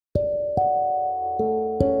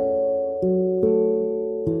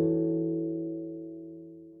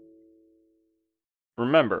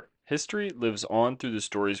Remember, history lives on through the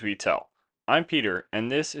stories we tell. I'm Peter,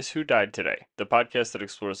 and this is Who Died Today, the podcast that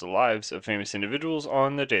explores the lives of famous individuals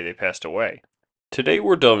on the day they passed away. Today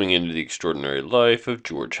we're delving into the extraordinary life of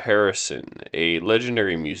George Harrison, a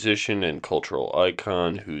legendary musician and cultural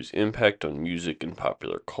icon whose impact on music and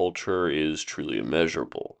popular culture is truly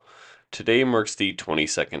immeasurable. Today marks the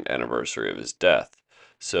 22nd anniversary of his death.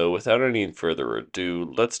 So without any further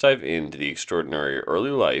ado, let's dive into the extraordinary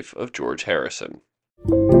early life of George Harrison.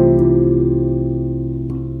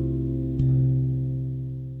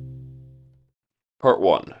 Part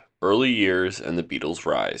 1. Early Years and the Beatles'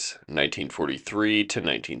 Rise, 1943 to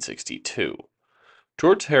 1962.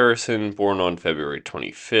 George Harrison, born on February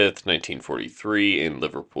 25th, 1943, in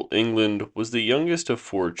Liverpool, England, was the youngest of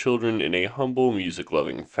four children in a humble,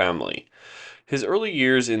 music-loving family. His early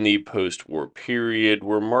years in the post-war period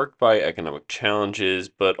were marked by economic challenges,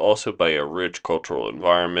 but also by a rich cultural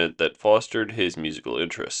environment that fostered his musical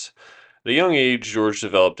interests. At a young age, George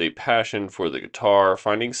developed a passion for the guitar,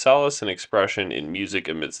 finding solace and expression in music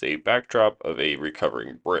amidst a backdrop of a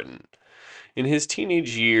recovering Britain. In his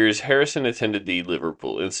teenage years, Harrison attended the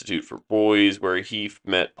Liverpool Institute for Boys, where he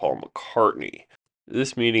met Paul McCartney.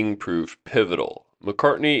 This meeting proved pivotal.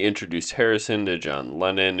 McCartney introduced Harrison to John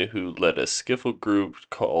Lennon, who led a skiffle group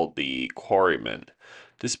called the Quarrymen.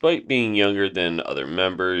 Despite being younger than other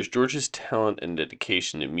members, George's talent and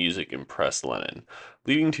dedication to music impressed Lennon,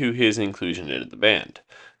 leading to his inclusion into the band.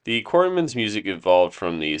 The Quarrymen's music evolved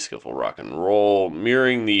from the skiffle rock and roll,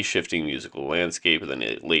 mirroring the shifting musical landscape of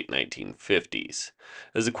the late 1950s.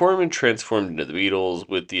 As the Quarrymen transformed into the Beatles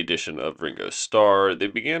with the addition of Ringo Starr, they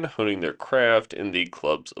began honing their craft in the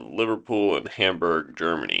clubs of Liverpool and Hamburg,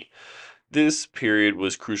 Germany. This period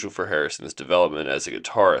was crucial for Harrison's development as a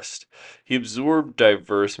guitarist. He absorbed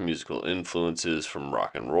diverse musical influences from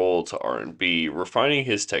rock and roll to R&B, refining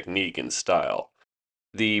his technique and style.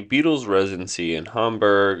 The Beatles' residency in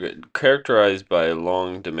Hamburg, characterized by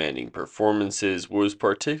long, demanding performances, was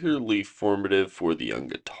particularly formative for the young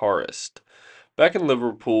guitarist. Back in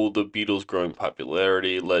Liverpool, the Beatles' growing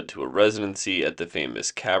popularity led to a residency at the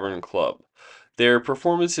famous Cavern Club. Their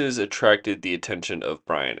performances attracted the attention of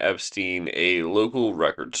Brian Epstein, a local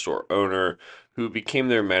record store owner, who became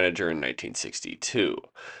their manager in 1962.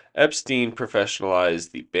 Epstein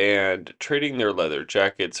professionalized the band, trading their leather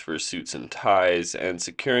jackets for suits and ties, and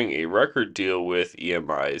securing a record deal with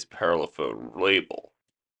EMI's Parlophone label.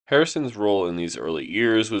 Harrison's role in these early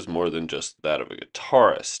years was more than just that of a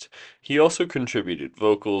guitarist. He also contributed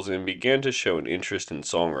vocals and began to show an interest in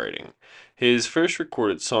songwriting. His first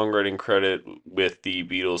recorded songwriting credit with the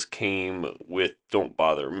Beatles came with Don't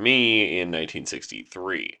Bother Me in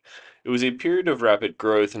 1963. It was a period of rapid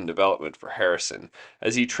growth and development for Harrison,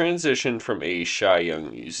 as he transitioned from a shy young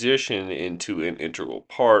musician into an integral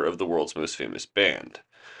part of the world's most famous band.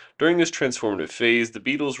 During this transformative phase, the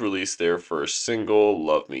Beatles released their first single,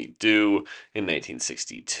 Love Me Do, in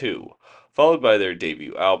 1962, followed by their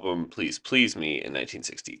debut album, Please Please Me, in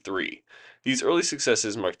 1963. These early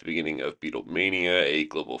successes marked the beginning of Beatlemania, a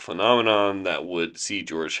global phenomenon that would see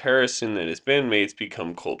George Harrison and his bandmates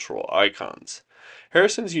become cultural icons.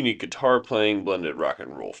 Harrison's unique guitar playing blended rock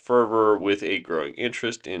and roll fervor with a growing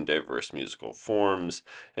interest in diverse musical forms,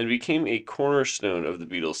 and became a cornerstone of the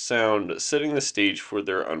Beatles' sound, setting the stage for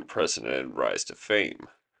their unprecedented rise to fame.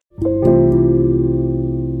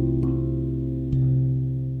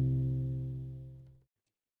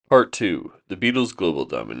 Part 2. The Beatles' Global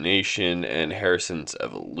Domination and Harrison's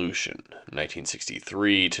Evolution,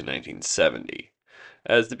 1963 to 1970.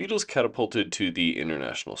 As the Beatles catapulted to the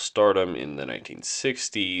international stardom in the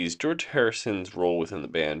 1960s, George Harrison's role within the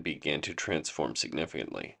band began to transform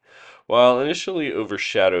significantly. While initially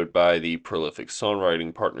overshadowed by the prolific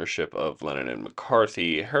songwriting partnership of Lennon and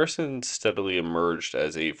McCartney, Harrison steadily emerged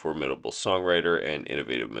as a formidable songwriter and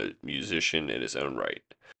innovative musician in his own right.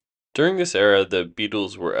 During this era, the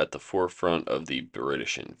Beatles were at the forefront of the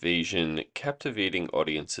British invasion, captivating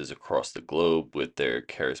audiences across the globe with their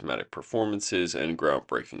charismatic performances and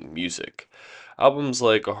groundbreaking music. Albums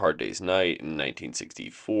like A Hard Day's Night in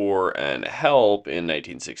 1964 and Help in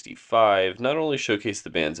 1965 not only showcased the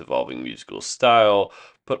band's evolving musical style,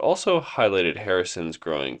 but also highlighted Harrison's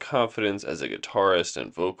growing confidence as a guitarist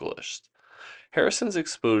and vocalist. Harrison's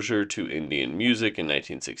exposure to Indian music in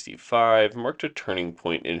 1965 marked a turning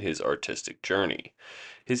point in his artistic journey.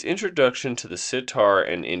 His introduction to the sitar,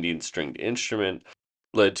 an Indian stringed instrument,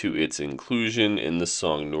 led to its inclusion in the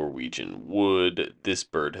song Norwegian Wood, This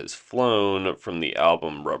Bird Has Flown, from the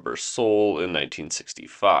album Rubber Soul in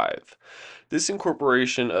 1965. This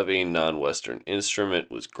incorporation of a non Western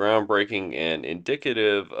instrument was groundbreaking and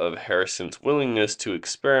indicative of Harrison's willingness to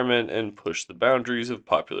experiment and push the boundaries of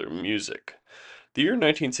popular music. The year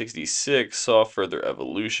 1966 saw further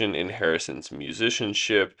evolution in Harrison's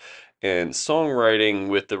musicianship and songwriting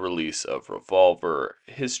with the release of Revolver.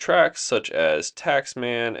 His tracks, such as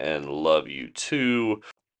Taxman and Love You Too,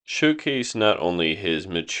 showcase not only his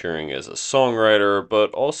maturing as a songwriter,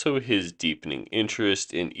 but also his deepening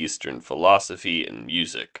interest in Eastern philosophy and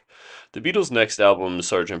music. The Beatles' next album,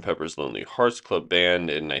 Sgt. Pepper's Lonely Hearts Club Band,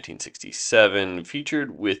 in 1967,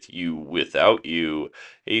 featured With You, Without You,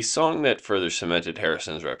 a song that further cemented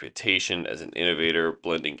Harrison's reputation as an innovator,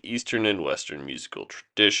 blending Eastern and Western musical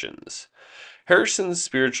traditions. Harrison's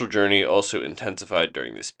spiritual journey also intensified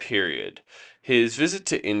during this period. His visit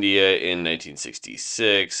to India in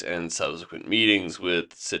 1966 and subsequent meetings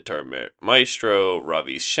with sitar maestro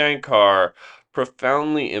Ravi Shankar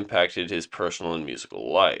profoundly impacted his personal and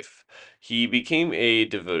musical life. He became a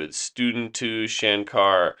devoted student to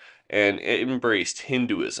Shankar and embraced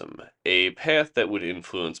Hinduism, a path that would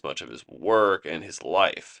influence much of his work and his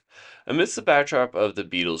life. Amidst the backdrop of the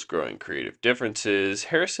Beatles' growing creative differences,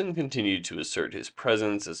 Harrison continued to assert his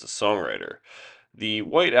presence as a songwriter. The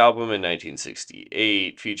White Album in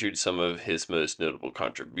 1968 featured some of his most notable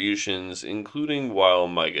contributions, including While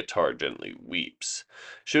My Guitar Gently Weeps,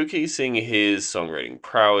 showcasing his songwriting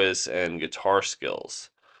prowess and guitar skills.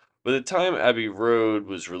 By the time Abbey Road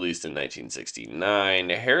was released in 1969,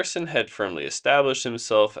 Harrison had firmly established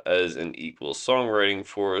himself as an equal songwriting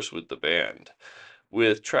force with the band,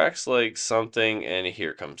 with tracks like Something and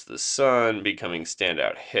Here Comes the Sun becoming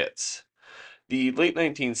standout hits. The late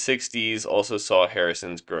 1960s also saw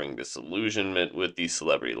Harrison's growing disillusionment with the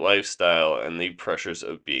celebrity lifestyle and the pressures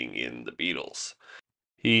of being in the Beatles.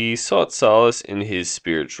 He sought solace in his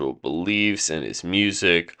spiritual beliefs and his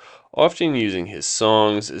music, often using his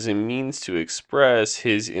songs as a means to express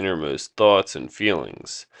his innermost thoughts and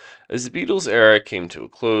feelings. As the Beatles' era came to a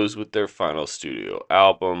close with their final studio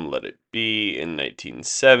album, Let It Be, in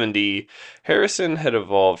 1970, Harrison had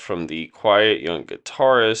evolved from the quiet young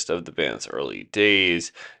guitarist of the band's early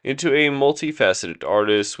days into a multifaceted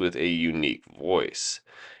artist with a unique voice.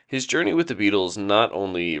 His journey with the Beatles not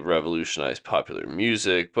only revolutionized popular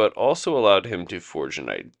music, but also allowed him to forge an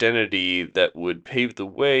identity that would pave the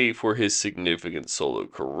way for his significant solo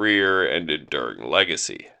career and enduring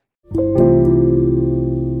legacy.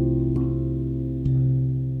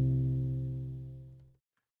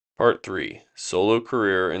 Part 3: Solo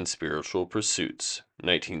Career and Spiritual Pursuits,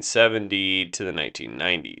 1970 to the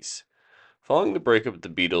 1990s. Following the breakup of the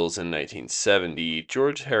Beatles in 1970,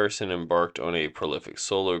 George Harrison embarked on a prolific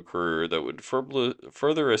solo career that would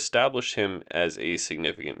further establish him as a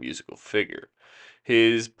significant musical figure.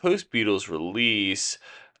 His post Beatles release,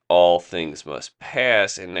 All Things Must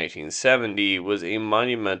Pass, in 1970, was a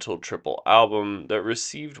monumental triple album that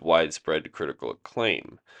received widespread critical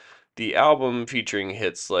acclaim. The album, featuring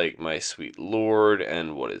hits like My Sweet Lord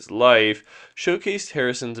and What Is Life, showcased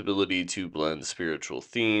Harrison's ability to blend spiritual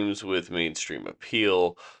themes with mainstream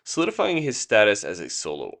appeal, solidifying his status as a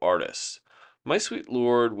solo artist. My Sweet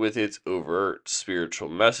Lord, with its overt spiritual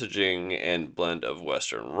messaging and blend of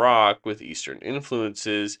Western rock with Eastern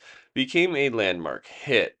influences, became a landmark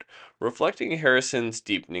hit, reflecting Harrison's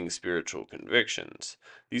deepening spiritual convictions.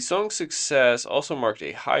 The song's success also marked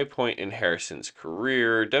a high point in Harrison's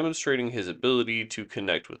career, demonstrating his ability to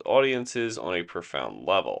connect with audiences on a profound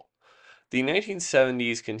level. The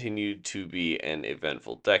 1970s continued to be an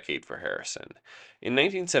eventful decade for Harrison. In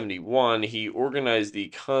 1971, he organized the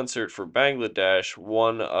Concert for Bangladesh,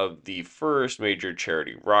 one of the first major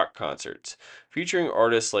charity rock concerts, featuring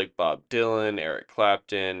artists like Bob Dylan, Eric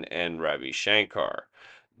Clapton, and Ravi Shankar.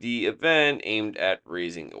 The event, aimed at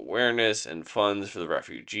raising awareness and funds for the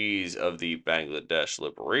refugees of the Bangladesh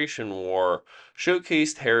Liberation War,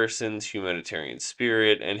 showcased Harrison's humanitarian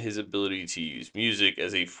spirit and his ability to use music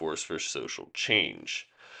as a force for social change.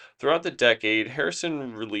 Throughout the decade,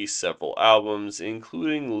 Harrison released several albums,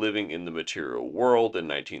 including Living in the Material World in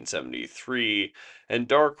 1973 and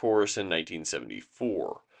Dark Horse in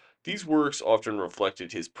 1974. These works often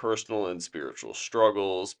reflected his personal and spiritual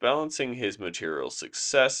struggles, balancing his material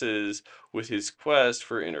successes with his quest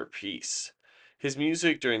for inner peace. His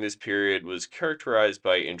music during this period was characterized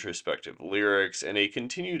by introspective lyrics and a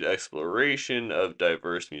continued exploration of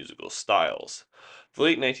diverse musical styles. The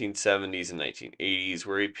late 1970s and 1980s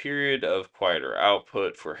were a period of quieter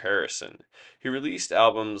output for Harrison. He released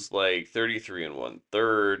albums like 33 and One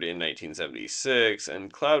Third in 1976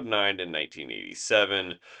 and Cloud 9 in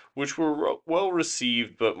 1987, which were well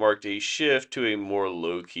received but marked a shift to a more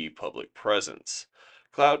low key public presence.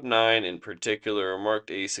 Cloud 9 in particular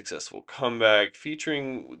marked a successful comeback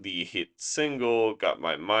featuring the hit single Got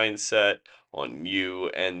My Mindset on You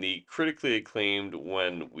and the critically acclaimed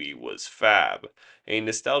When We Was Fab, a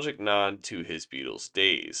nostalgic nod to his Beatles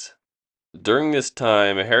days. During this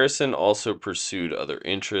time, Harrison also pursued other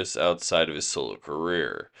interests outside of his solo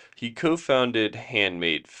career. He co founded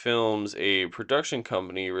Handmade Films, a production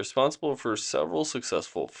company responsible for several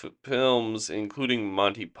successful films, including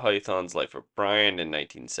Monty Python's Life of Brian in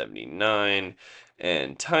 1979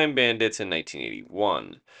 and Time Bandits in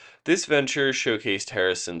 1981. This venture showcased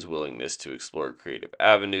Harrison's willingness to explore creative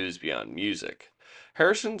avenues beyond music.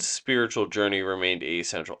 Harrison's spiritual journey remained a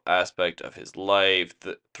central aspect of his life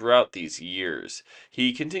throughout these years.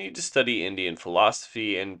 He continued to study Indian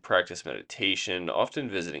philosophy and practice meditation, often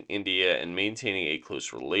visiting India and maintaining a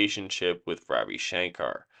close relationship with Ravi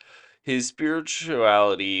Shankar. His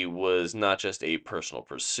spirituality was not just a personal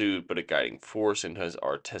pursuit, but a guiding force in his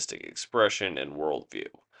artistic expression and worldview.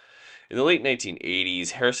 In the late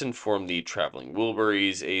 1980s, Harrison formed the Traveling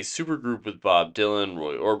Wilburys, a supergroup with Bob Dylan,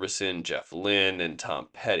 Roy Orbison, Jeff Lynne, and Tom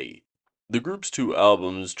Petty. The group's two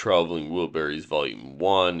albums, Traveling Wilburys Volume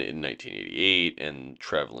 1 in 1988 and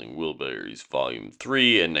Traveling Wilburys Volume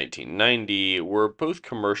 3 in 1990, were both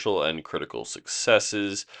commercial and critical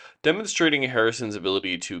successes, demonstrating Harrison's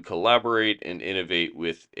ability to collaborate and innovate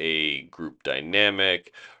with a group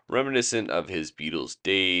dynamic reminiscent of his Beatles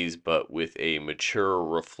days, but with a mature,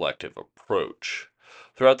 reflective approach.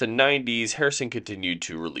 Throughout the 90s, Harrison continued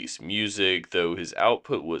to release music, though his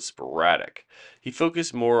output was sporadic. He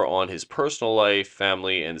focused more on his personal life,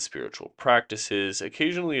 family, and spiritual practices,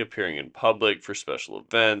 occasionally appearing in public for special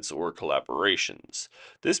events or collaborations.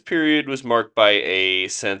 This period was marked by a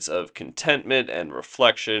sense of contentment and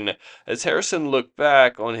reflection, as Harrison looked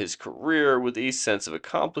back on his career with a sense of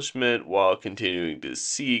accomplishment while continuing to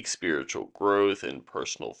seek spiritual growth and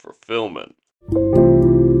personal fulfillment.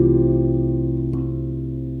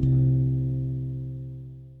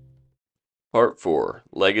 Part 4,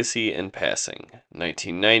 Legacy and Passing,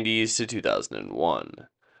 1990s to 2001.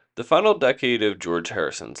 The final decade of George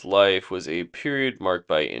Harrison's life was a period marked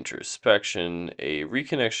by introspection, a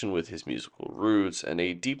reconnection with his musical roots, and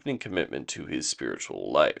a deepening commitment to his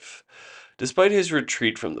spiritual life. Despite his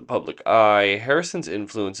retreat from the public eye, Harrison's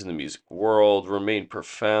influence in the music world remained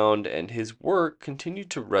profound, and his work continued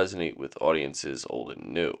to resonate with audiences old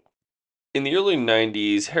and new. In the early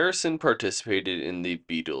 90s, Harrison participated in the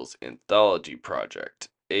Beatles Anthology Project,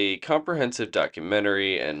 a comprehensive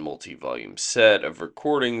documentary and multi volume set of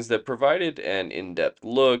recordings that provided an in depth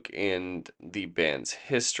look in the band's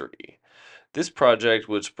history. This project,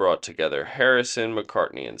 which brought together Harrison,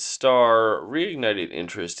 McCartney, and Starr, reignited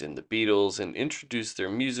interest in the Beatles and introduced their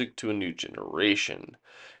music to a new generation.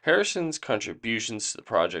 Harrison's contributions to the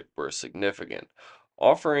project were significant,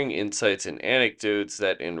 offering insights and anecdotes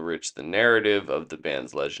that enriched the narrative of the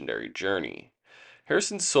band's legendary journey.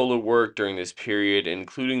 Harrison's solo work during this period,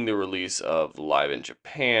 including the release of Live in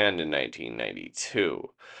Japan in 1992,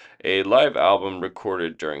 a live album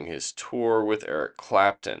recorded during his tour with Eric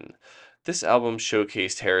Clapton. This album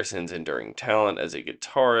showcased Harrison's enduring talent as a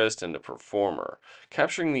guitarist and a performer,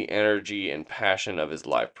 capturing the energy and passion of his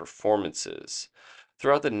live performances.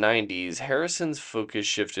 Throughout the 90s, Harrison's focus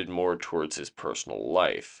shifted more towards his personal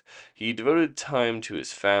life. He devoted time to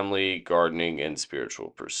his family, gardening, and spiritual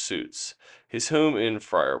pursuits. His home in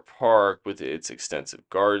Friar Park, with its extensive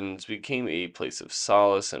gardens, became a place of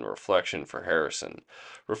solace and reflection for Harrison,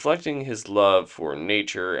 reflecting his love for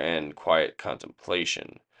nature and quiet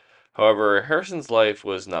contemplation. However, Harrison's life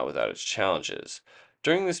was not without its challenges.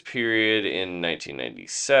 During this period in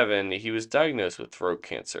 1997, he was diagnosed with throat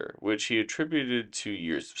cancer, which he attributed to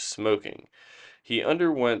years of smoking. He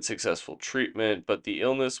underwent successful treatment, but the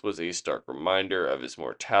illness was a stark reminder of his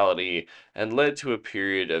mortality and led to a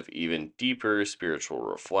period of even deeper spiritual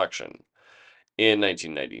reflection. In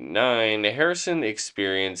 1999, Harrison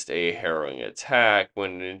experienced a harrowing attack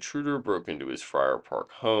when an intruder broke into his Friar Park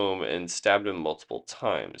home and stabbed him multiple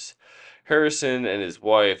times. Harrison and his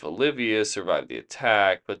wife, Olivia, survived the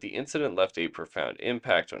attack, but the incident left a profound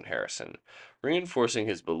impact on Harrison, reinforcing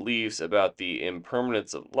his beliefs about the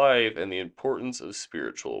impermanence of life and the importance of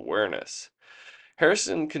spiritual awareness.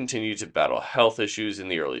 Harrison continued to battle health issues in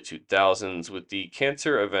the early 2000s, with the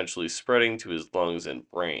cancer eventually spreading to his lungs and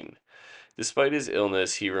brain. Despite his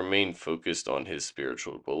illness, he remained focused on his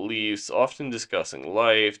spiritual beliefs, often discussing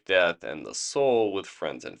life, death, and the soul with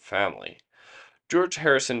friends and family. George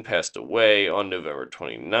Harrison passed away on November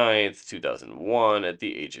 29th, 2001, at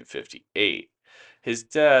the age of 58. His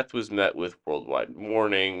death was met with worldwide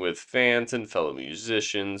mourning, with fans and fellow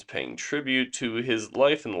musicians paying tribute to his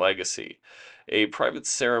life and legacy. A private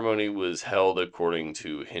ceremony was held according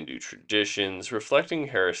to Hindu traditions, reflecting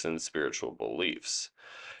Harrison's spiritual beliefs.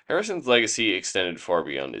 Harrison's legacy extended far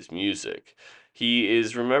beyond his music. He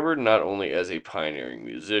is remembered not only as a pioneering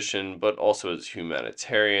musician, but also as a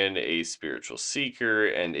humanitarian, a spiritual seeker,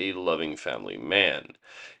 and a loving family man.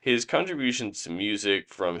 His contributions to music,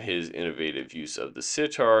 from his innovative use of the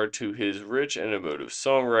sitar to his rich and emotive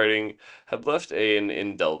songwriting, have left an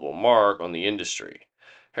indelible mark on the industry.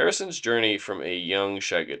 Harrison's journey from a young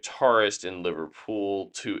shy guitarist in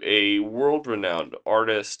Liverpool to a world renowned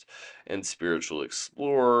artist and spiritual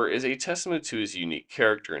explorer is a testament to his unique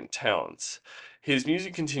character and talents. His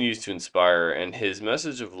music continues to inspire, and his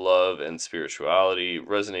message of love and spirituality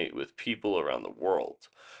resonate with people around the world.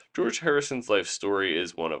 George Harrison's life story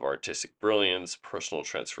is one of artistic brilliance, personal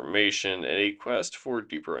transformation, and a quest for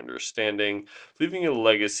deeper understanding, leaving a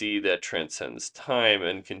legacy that transcends time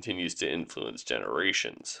and continues to influence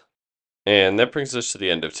generations. And that brings us to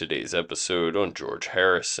the end of today's episode on George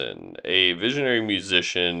Harrison, a visionary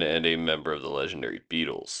musician and a member of the legendary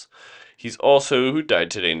Beatles. He's also who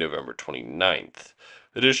died today, November 29th.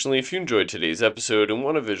 Additionally, if you enjoyed today's episode and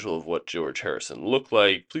want a visual of what George Harrison looked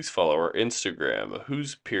like, please follow our Instagram,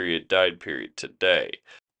 whose period died period today.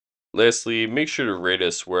 Lastly, make sure to rate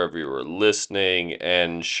us wherever you are listening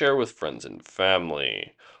and share with friends and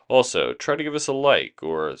family. Also, try to give us a like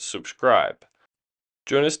or subscribe.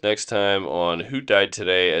 Join us next time on Who Died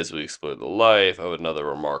Today as we explore the life of another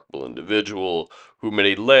remarkable individual who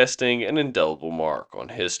made a lasting and indelible mark on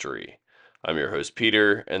history. I'm your host,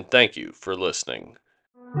 Peter, and thank you for listening.